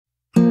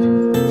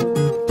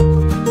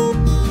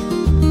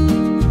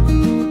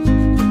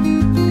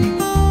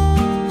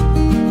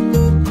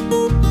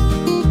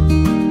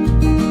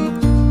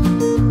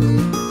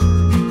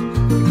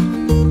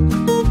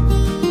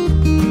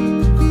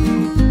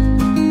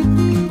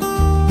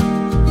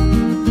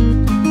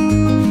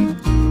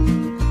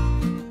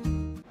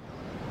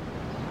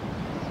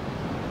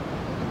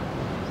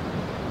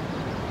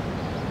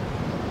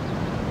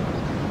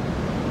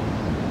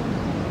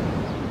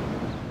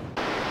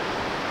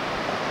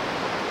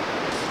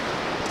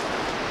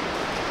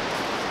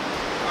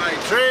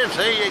Trevs,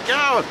 how you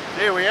going?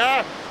 Here we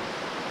are.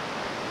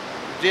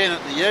 Down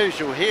at the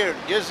usual here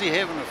at Gizzy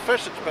having a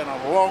fish. It's been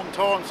a long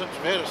time since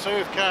we've had a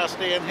surf cast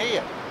down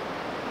here.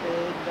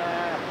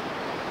 And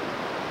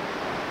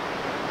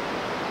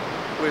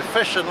we're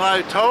fishing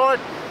low tide.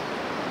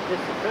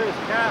 It's the first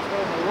cast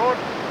on the rod.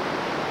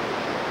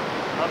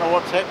 I don't know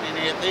what's happening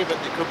out there,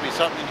 but there could be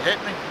something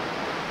happening.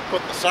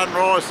 Put the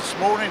sunrise this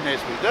morning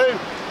as we do.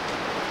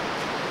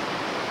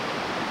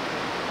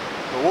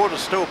 The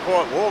water's still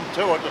quite warm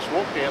too. I just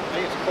walked out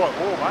there, it's quite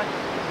warm, eh?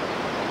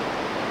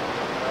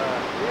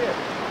 Yeah.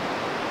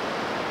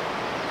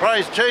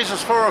 Praise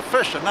Jesus for a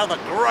fish. Another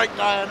great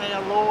day in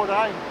our Lord,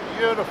 eh?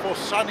 Beautiful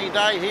sunny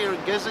day here in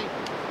Gizzy.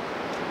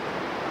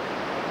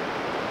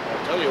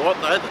 I'll tell you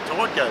what though, the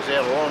tide goes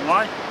out a long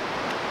way.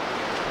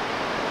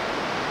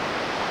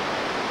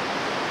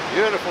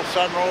 Beautiful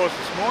sunrise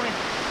this morning.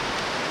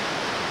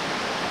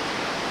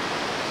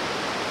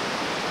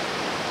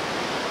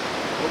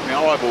 Put my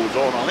eyeballs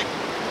on, I think.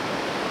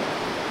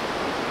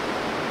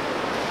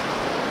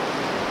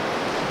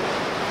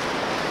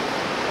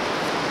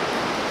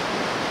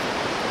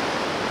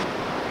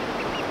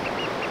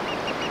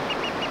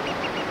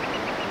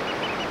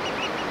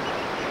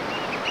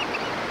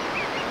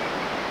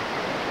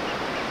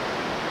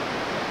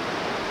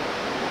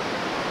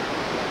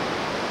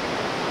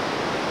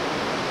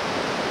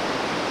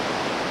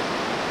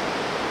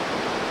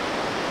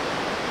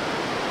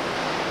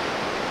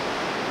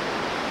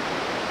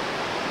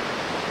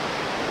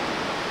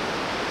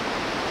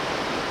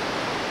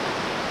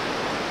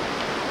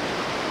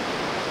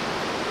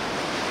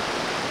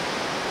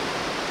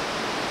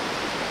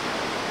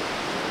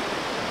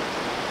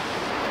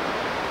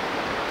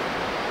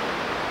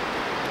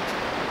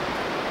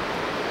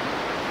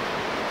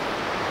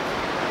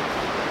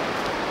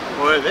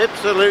 I have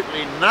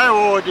absolutely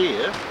no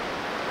idea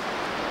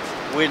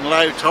when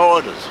low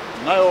tide is.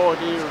 No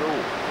idea at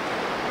all.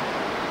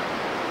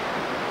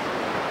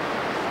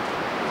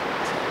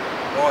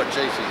 Oh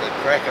jeez, he's a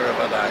cracker of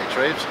a day,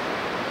 Trevs.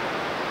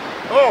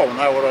 Oh, I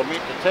know what I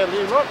meant to tell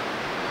you, look.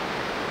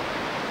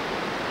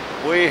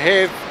 We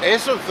have,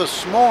 as of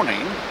this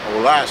morning,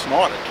 or last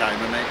night it came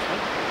in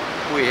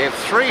actually, we have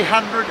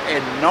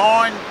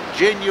 309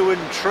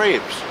 genuine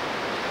Trevs.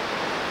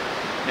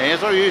 Now,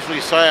 as I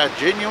usually say, a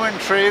genuine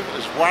Trev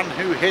is one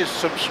who has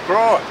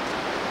subscribed.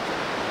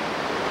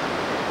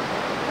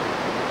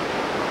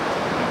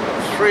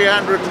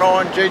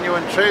 309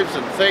 genuine Trevs,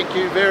 and thank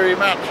you very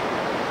much.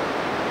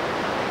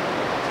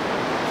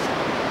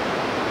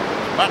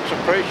 It's much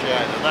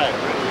appreciated, eh? It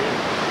really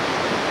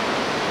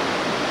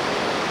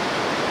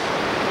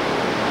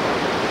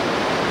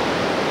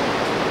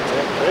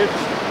is.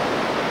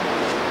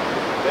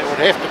 That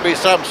would have to be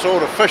some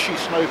sort of fishy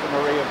snooping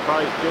around,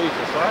 praise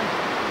Jesus, eh?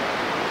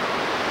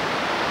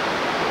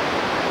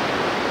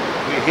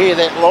 We hear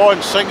that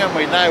line singing,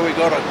 we know we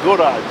got a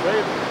good old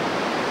Trev.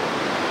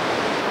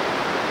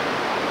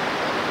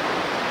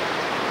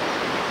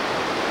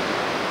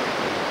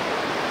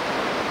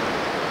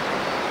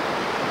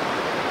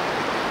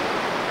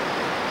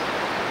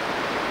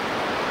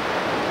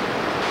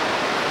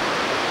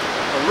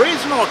 The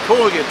reason I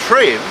call you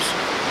Trevs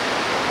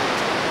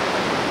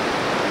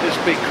is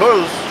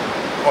because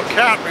I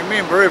can't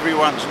remember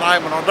everyone's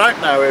name, and I don't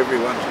know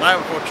everyone's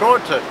name. If I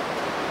tried to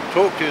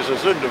talk to you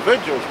as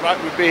individuals,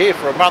 mate, we'd be here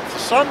for a month of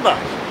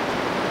Sundays.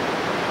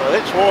 So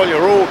that's why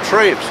you're all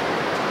Trevs.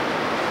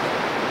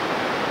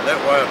 That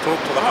way I talk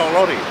to the whole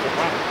lot of you.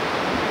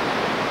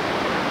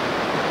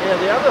 Now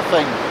the other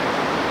thing,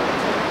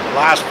 the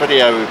last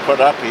video we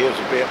put up here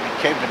was about me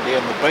camping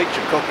down the beach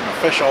and cooking a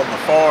fish on the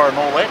fire and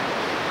all that.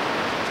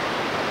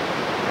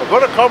 I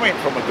got a comment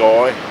from a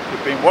guy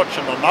who'd been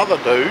watching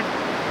another dude,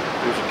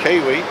 who's a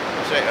Kiwi,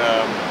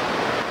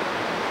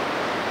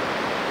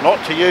 not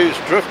to use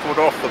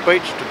driftwood off the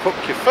beach to cook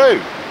your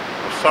food,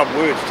 or some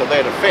words to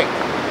that effect.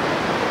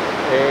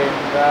 And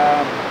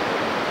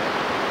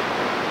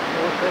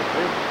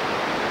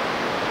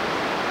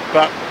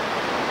but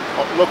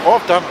look,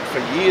 I've done it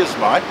for years,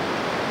 mate,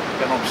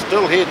 and I'm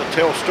still here to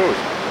tell stories.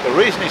 The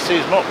reason he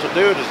says not to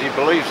do it is he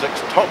believes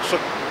it's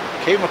toxic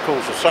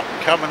chemicals or something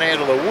coming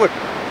out of the wood.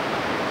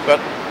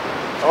 But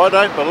I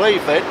don't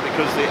believe that,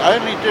 because the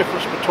only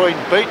difference between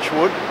beech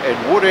wood and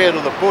wood out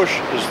of the bush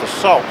is the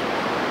salt.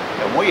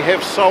 And we have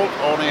salt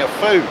on our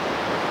food,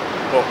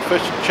 like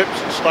fish and chips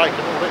and steak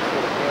and all that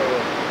sort of thing.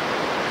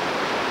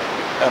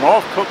 And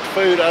I've cooked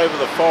food over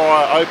the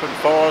fire, open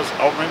fires.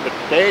 I remember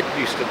Dad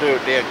used to do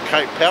it down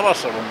Cape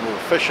Palliser when we were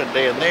fishing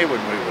down there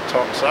when we were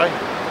tots, eh?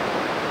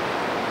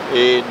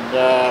 And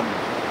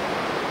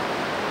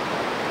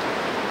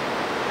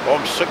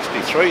I'm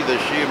 63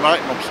 this year,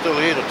 mate, and I'm still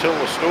here to tell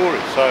the story.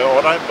 So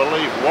I don't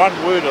believe one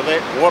word of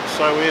that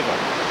whatsoever.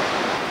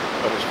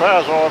 But as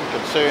far as I'm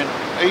concerned,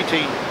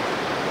 eating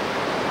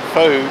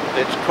food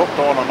that's cooked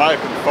on an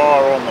open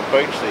fire on the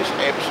beach, there's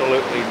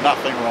absolutely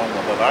nothing wrong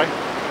with it, eh?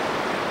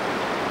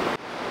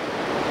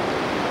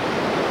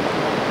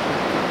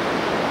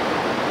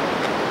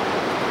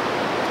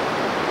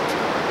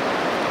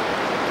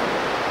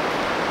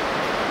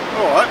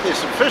 Alright, there's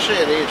some fish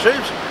out here,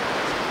 Treves.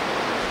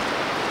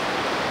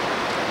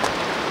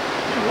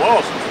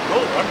 while since we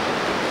caught one.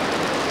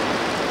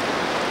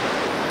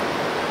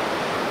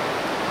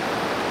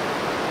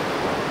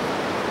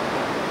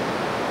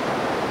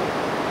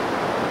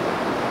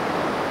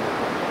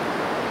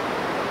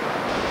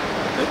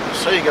 The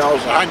seagulls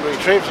are hungry,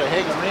 Trevs are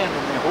hanging around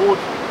in their hordes.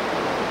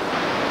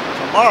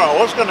 Tomorrow, I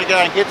was going to go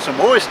and get some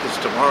oysters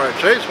tomorrow,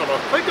 Trevs, but I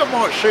think I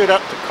might shoot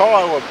up to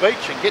Kiowa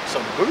Beach and get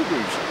some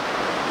boo-boos.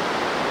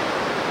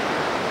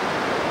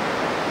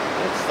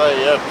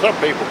 Some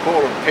people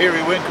call them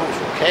periwinkles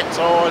or cat's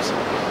eyes.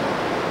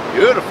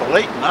 Beautiful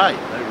eating, eh?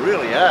 They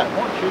really are.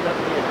 Might shoot up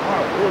there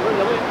tomorrow. Oh, look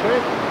at that, Trev.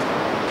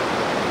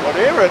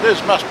 Whatever it is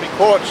must be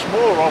quite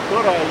small. I've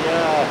got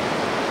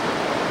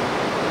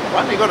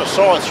I've only got a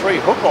size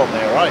 3 hook on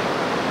there, eh?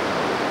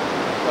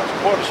 That's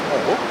quite a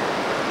small hook.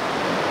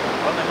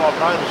 One thing I've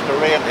noticed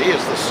around here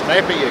is the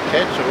snappier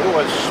cats are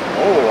always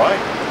small, eh?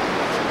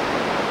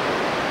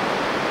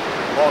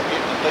 Might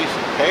get a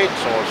decent pad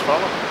size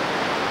fella.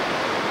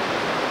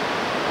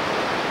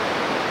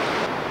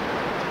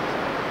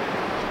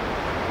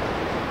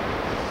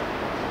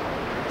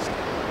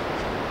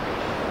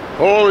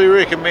 Highly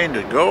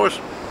recommended, guys.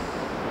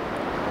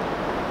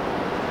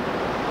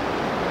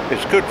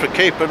 It's good for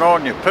keeping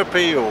on your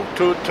pippy or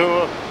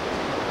tuatua,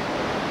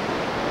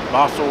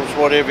 mussels,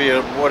 whatever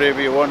you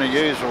want to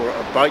use, or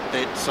a bait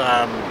that's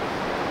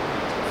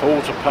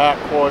falls apart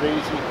quite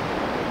easy.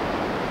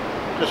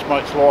 Just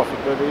makes life a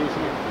bit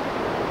easier.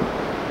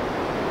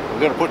 We're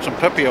going to put some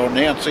pippy on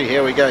now and see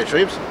how we go,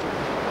 Trevs.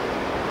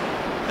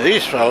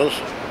 These fellas,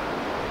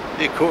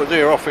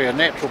 they're off our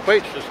natural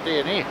beach just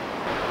down here.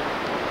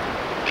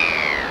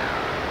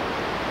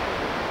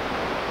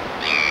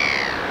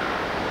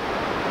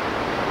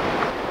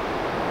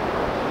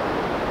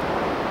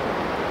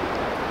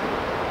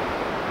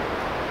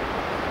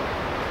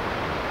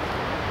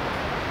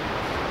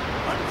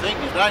 Thing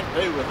you don't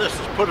do with this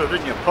is put it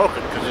in your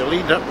pocket, because you'll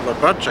end up with a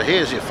bunch of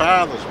hairs your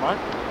father's, mate.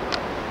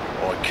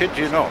 I kid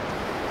you not.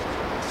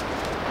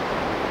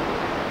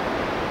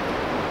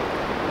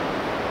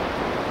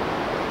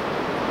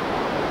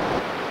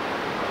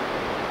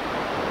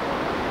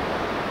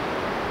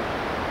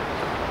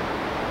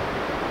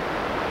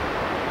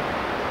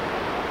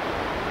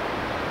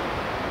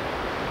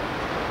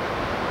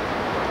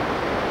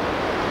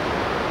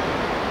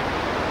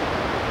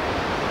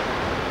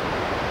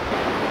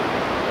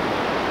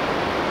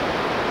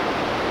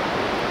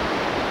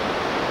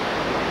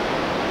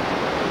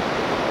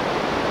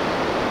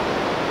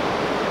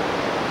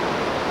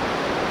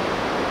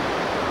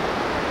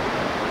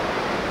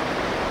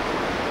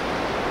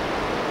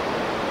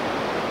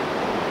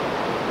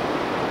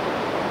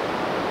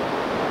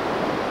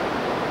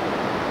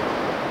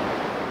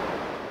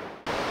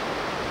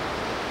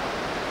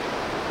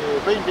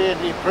 We've been down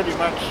here pretty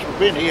much, we've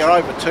been here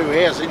over 2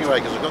 hours anyway,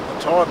 because I got the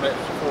time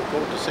lapse before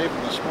 6:45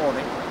 this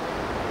morning,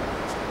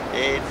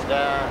 and it's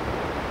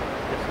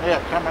now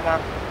coming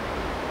up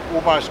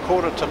almost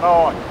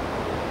 8:45.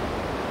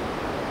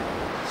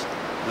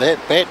 That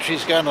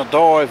battery's going to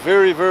die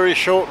very, very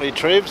shortly,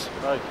 Trevs.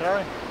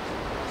 Okay,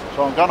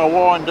 so I'm going to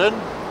wind in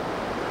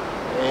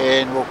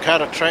and we'll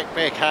cut a track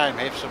back home,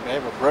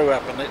 have a brew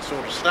up and that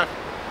sort of stuff,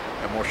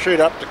 and we'll shoot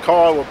up to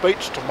Kiowa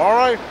Beach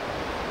tomorrow.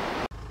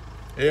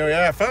 Here we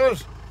are,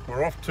 fellas.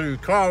 We're off to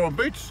Kiowa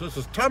Beach. This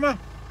is Tama.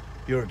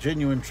 You're a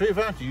genuine Trev,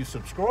 aren't you? You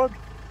subscribed?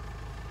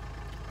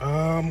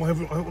 I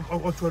haven't.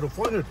 I'll try to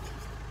find it.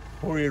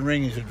 Hori and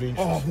Ringy's Adventures.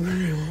 Oh,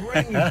 Hori and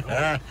Ringy.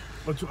 I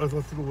thought it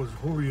was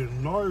Hori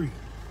and Nari.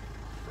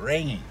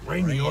 Ringy.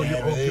 Ringy. Oh,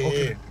 yeah.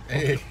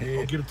 Okay.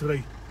 I'll get it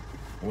today.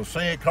 We'll see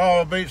you at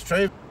Kiowa Beach,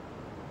 Trev.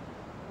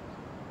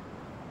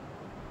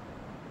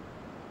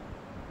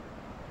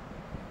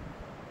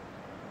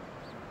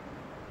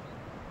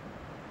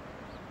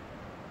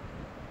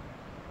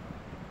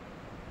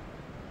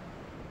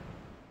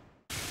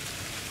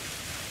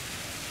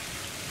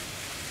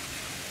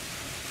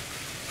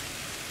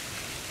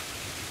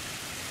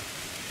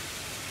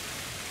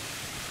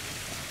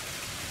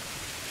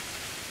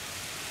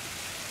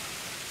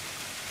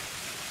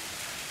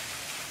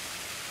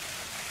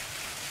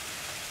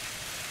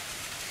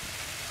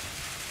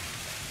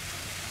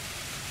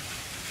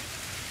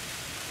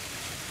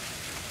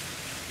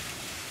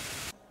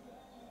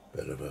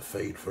 Bit of a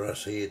feed for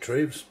us here,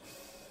 Trevs.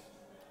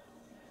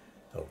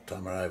 Old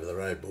Tama over the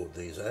road brought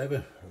these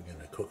over. We're going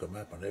to cook them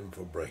up and have them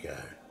for bricko.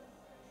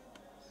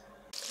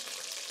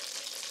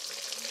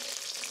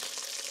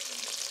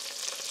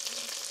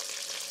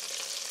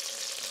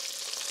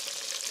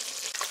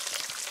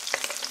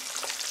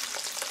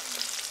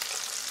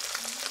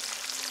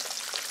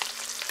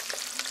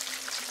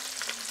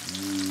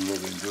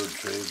 Looking good,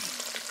 Trevs.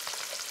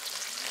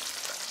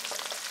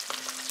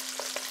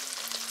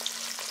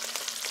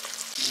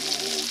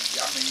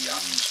 Yummy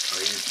yums,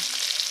 Trev.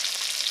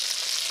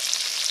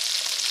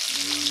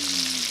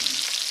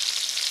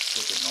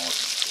 Looking nice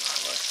and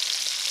slow.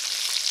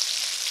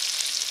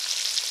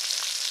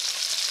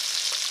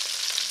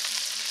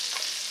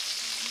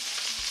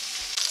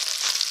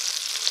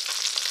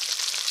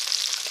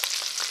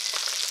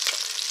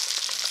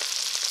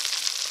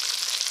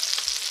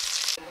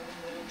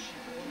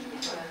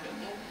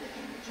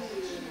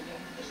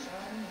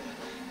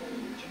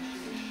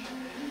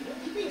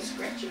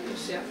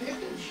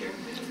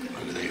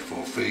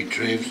 feed,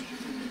 Trevs.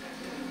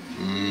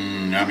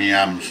 Yummy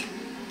yums.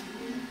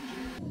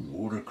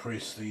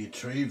 Watercress there,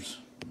 Trevs.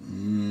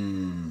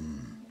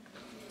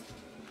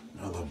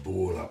 Another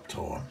boil up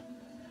time.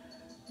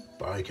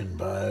 Bacon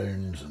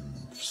bones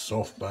and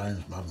soft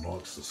bones. Mum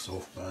likes the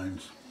soft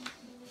bones.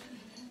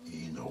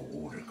 And the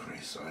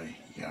watercress, eh?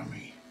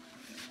 Yummy.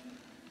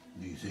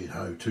 He said,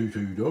 ho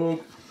tutu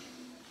dog.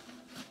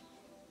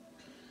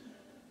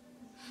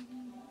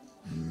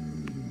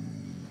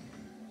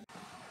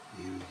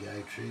 Here we go,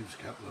 Trevs.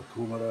 Couple of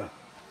kumara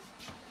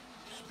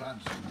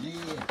spuds in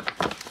there.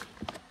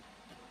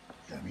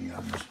 Yummy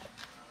yums.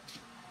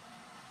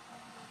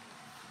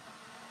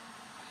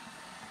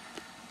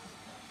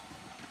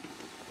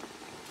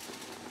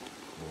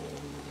 Oh,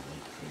 look at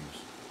that, Trevs.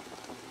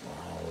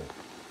 Wow.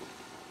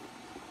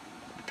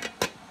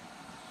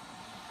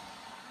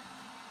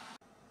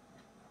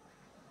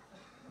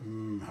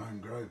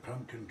 Home-grown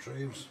pumpkin,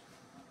 Trevs.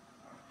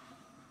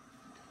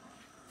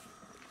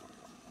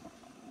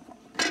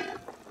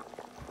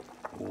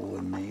 All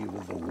in there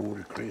with the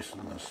watercress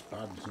and the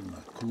spuds and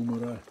the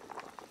kumara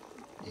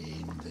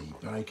and the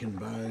bacon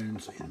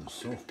bones and the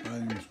soft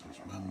bones, because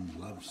Mum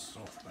loves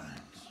soft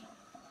bones.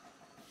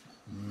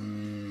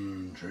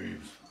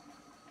 Trevs.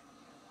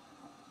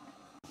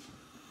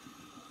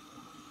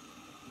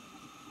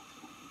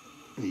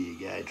 There you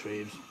go,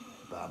 Trevs,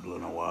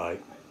 bubbling away.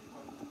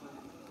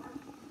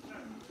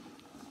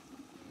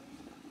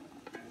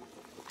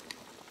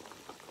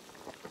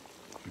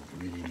 Should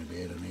be ready in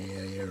about an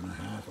hour and a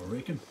half, I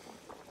reckon.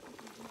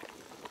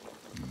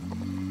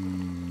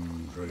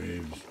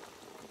 Trevs.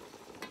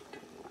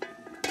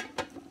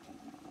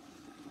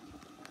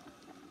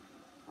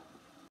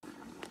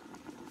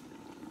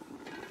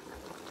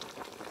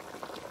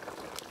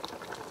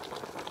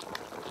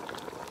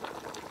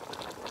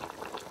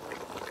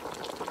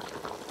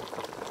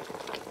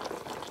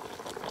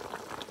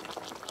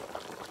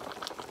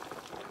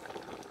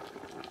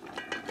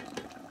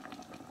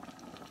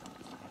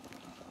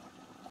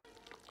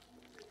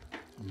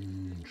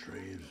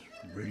 Trevs,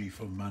 ready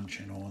for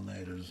munching on,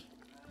 that is.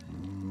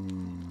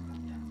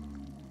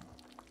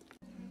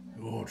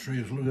 Oh,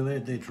 Trevs, look at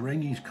that, that's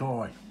Rangy's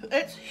Kai.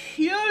 It's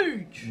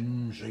huge!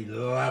 She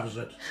loves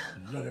it.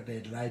 Look at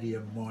that lady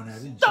of mine,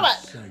 isn't Stop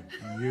she so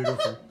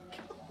beautiful?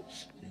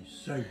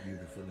 She's so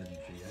beautiful, isn't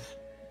she, eh?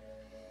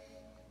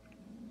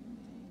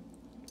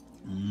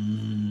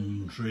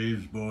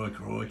 Trevs, by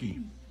crikey.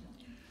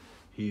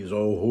 Here's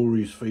old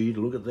Hory's feed,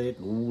 look at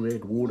that, all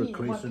that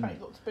watercress and my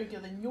plate looks bigger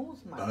than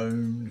yours, mate.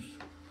 bones.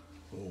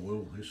 Oh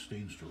well, this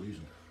stands to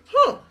reason.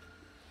 Huh!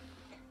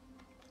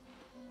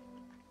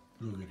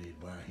 Look at that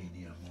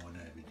wahine of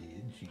mine over there,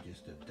 isn't she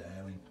just a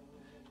darling?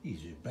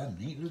 Here's her bun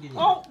there, look at that.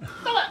 Oh,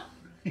 stop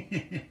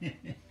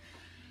it!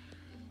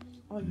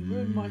 Oh, you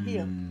ruined my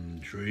hair.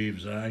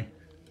 Trevs, eh?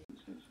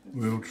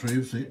 Well,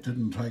 Trevs, that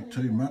didn't take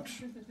too much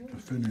to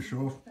finish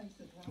off.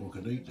 I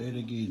could eat that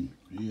again.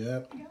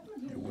 Yep,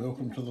 you're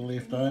welcome to the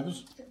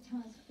leftovers.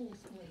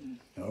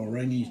 Our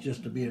Rangy's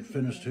just about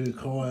finished her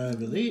Kai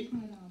over there.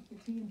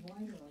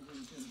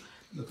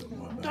 Look at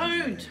my baby.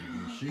 Don't!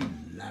 She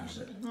loves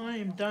it. I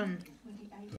am done.